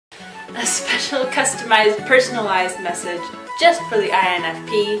a special customized personalized message just for the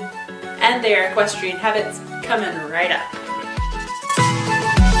INFP and their equestrian habits coming right up.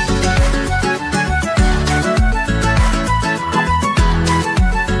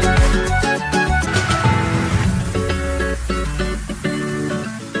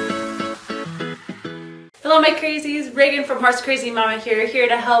 Hello my crazies, Reagan from Horse Crazy Mama here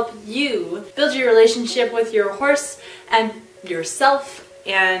to help you build your relationship with your horse and yourself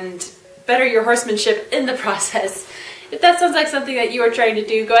and better your horsemanship in the process. If that sounds like something that you are trying to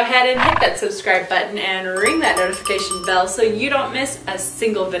do, go ahead and hit that subscribe button and ring that notification bell so you don't miss a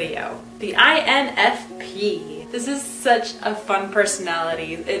single video. The INFP. This is such a fun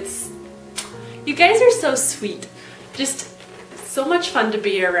personality. You guys are so sweet. Just so much fun to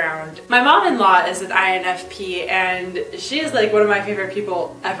be around. My mom-in-law is an INFP and she is like one of my favorite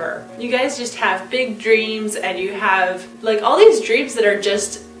people ever. You guys just have big dreams and you have like all these dreams that are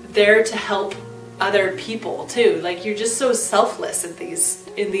just there to help other people too. Like you're just so selfless in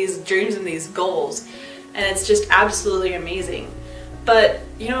these dreams and these goals, and it's just absolutely amazing. But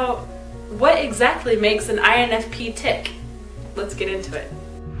you know, what exactly makes an INFP tick? Let's get into it.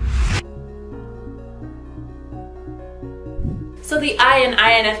 So the I in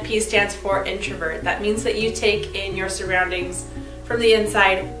INFP stands for introvert. That means that you take in your surroundings from the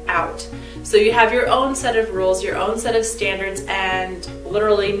inside out. So you have your own set of rules, your own set of standards, and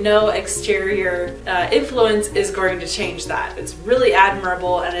literally no exterior influence is going to change that. It's really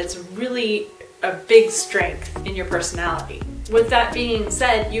admirable and it's really a big strength in your personality. With that being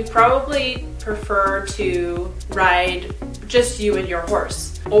said, you probably prefer to ride just you and your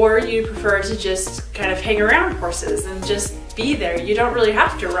horse, or you prefer to just kind of hang around horses and just be there. You don't really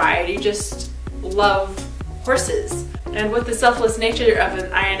have to ride, you just love horses. And with the selfless nature of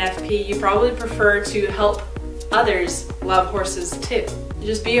an INFP, you probably prefer to help others love horses too.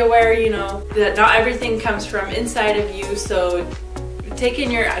 Just be aware, you know, that not everything comes from inside of you, so take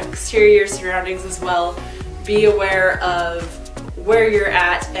in your exterior surroundings as well. Be aware of where you're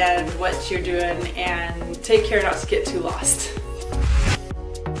at and what you're doing, and take care not to get too lost.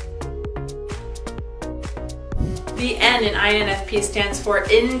 The N in INFP stands for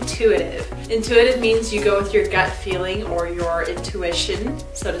intuitive. Intuitive means you go with your gut feeling or your intuition,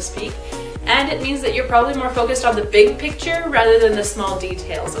 so to speak. And it means that you're probably more focused on the big picture rather than the small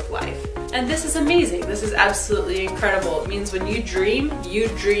details of life. And this is amazing. This is absolutely incredible. It means when you dream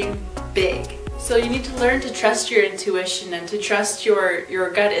big. So you need to learn to trust your intuition and to trust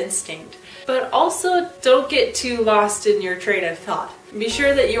your gut instinct. But also don't get too lost in your train of thought. Be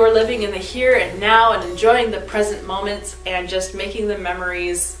sure that you are living in the here and now and enjoying the present moments and just making the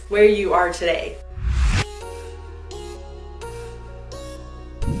memories where you are today.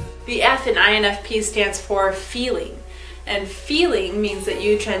 The F in INFP stands for feeling. And feeling means that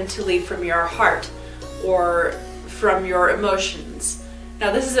you tend to lead from your heart or from your emotions.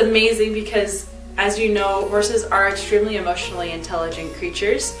 Now this is amazing because, as you know, horses are extremely emotionally intelligent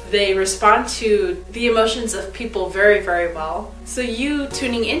creatures. They respond to the emotions of people very, very well. So you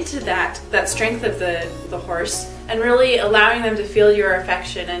tuning into that strength of the horse and really allowing them to feel your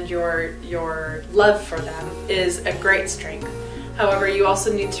affection and your love for them is a great strength. However, you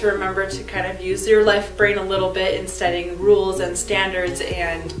also need to remember to kind of use your left brain a little bit in setting rules and standards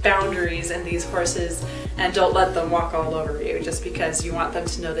and boundaries in these horses, and don't let them walk all over you just because you want them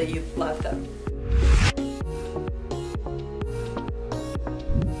to know that you love them.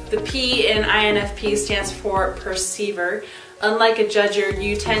 The P in INFP stands for perceiver. Unlike a judger,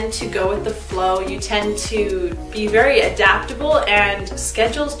 you tend to go with the flow, you tend to be very adaptable, and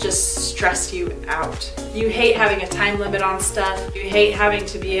schedules just stress you out. You hate having a time limit on stuff, you hate having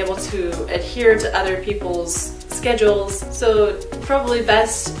to be able to adhere to other people's schedules, so probably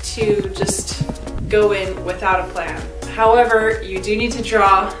best to just go in without a plan. However, you do need to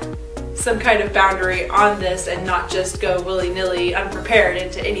draw some kind of boundary on this and not just go willy-nilly unprepared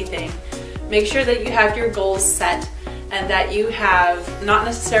into anything. Make sure that you have your goals set and that you have not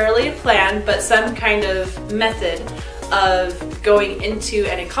necessarily a plan, but some kind of method of going into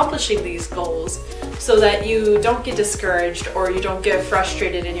and accomplishing these goals so that you don't get discouraged or you don't get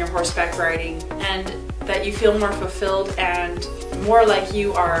frustrated in your horseback riding, and that you feel more fulfilled and more like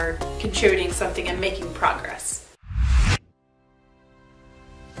you are contributing something and making progress.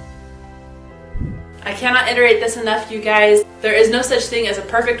 I cannot iterate this enough, you guys. There is no such thing as a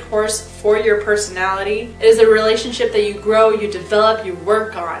perfect horse for your personality. It is a relationship that you grow, you develop, you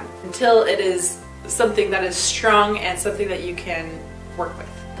work on until it is something that is strong and something that you can work with.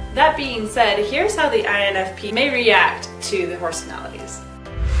 That being said, here's how the INFP may react to the Horsenalities.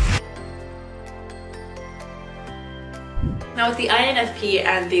 Now with the INFP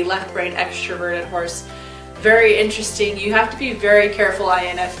and the left brain extroverted horse, very interesting. You have to be very careful,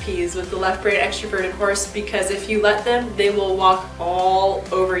 INFPs, with the left brain extroverted horse, because if you let them, they will walk all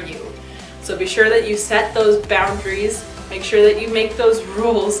over you. So be sure that you set those boundaries, make sure that you make those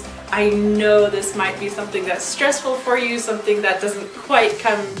rules. I know this might be something that's stressful for you, something that doesn't quite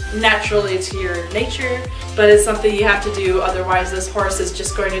come naturally to your nature, but it's something you have to do, otherwise this horse is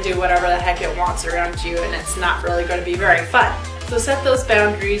just going to do whatever the heck it wants around you, and it's not really going to be very fun. So set those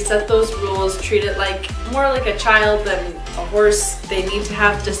boundaries, set those rules, treat it more like a child than a horse. They need to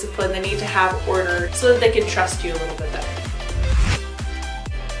have discipline, they need to have order so that they can trust you a little bit better.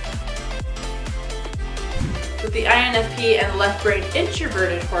 With the INFP and left brain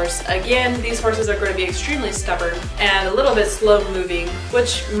introverted horse, again, these horses are going to be extremely stubborn and a little bit slow moving,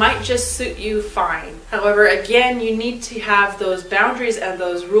 which might just suit you fine. However, again, you need to have those boundaries and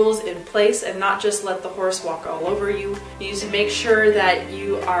those rules in place and not just let the horse walk all over you. You need to make sure that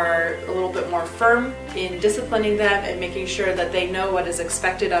you are a little bit more firm in disciplining them and making sure that they know what is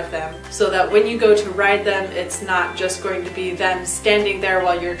expected of them, so that when you go to ride them, it's not just going to be them standing there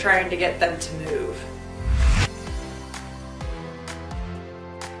while you're trying to get them to move.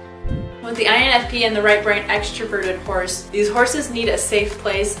 With the INFP and the right brain extroverted horse, these horses need a safe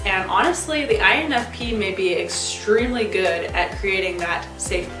place, and honestly, the INFP may be extremely good at creating that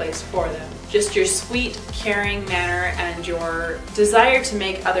safe place for them. Just your sweet, caring manner and your desire to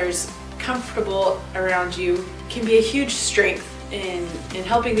make others comfortable around you can be a huge strength in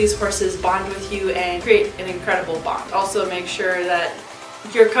helping these horses bond with you and create an incredible bond. Also, make sure that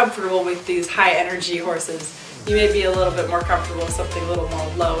you're comfortable with these high energy horses. You may be a little bit more comfortable with something a little more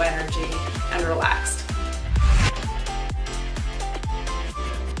low energy and relaxed.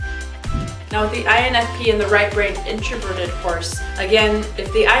 Now with the INFP and the right brain introverted horse, again,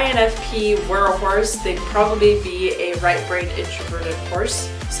 if the INFP were a horse, they'd probably be a right brain introverted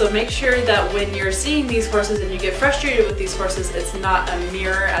horse. So make sure that when you're seeing these horses and you get frustrated with these horses, it's not a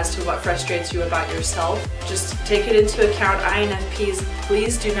mirror as to what frustrates you about yourself. Just take it into account. INFPs,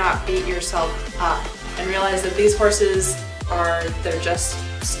 please do not beat yourself up. And realize that these horses they're just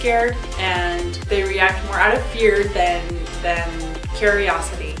scared and they react more out of fear than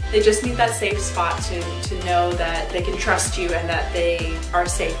curiosity. They just need that safe spot to know that they can trust you and that they are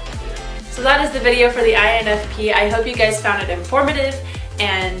safe with you. So that is the video for the INFP. I hope you guys found it informative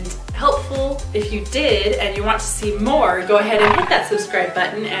and helpful. If you did and you want to see more, go ahead and hit that subscribe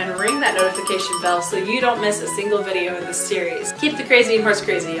button and ring that notification bell so you don't miss a single video in this series. Keep the crazy and horse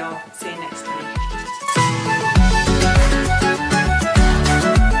crazy, y'all. See you next time.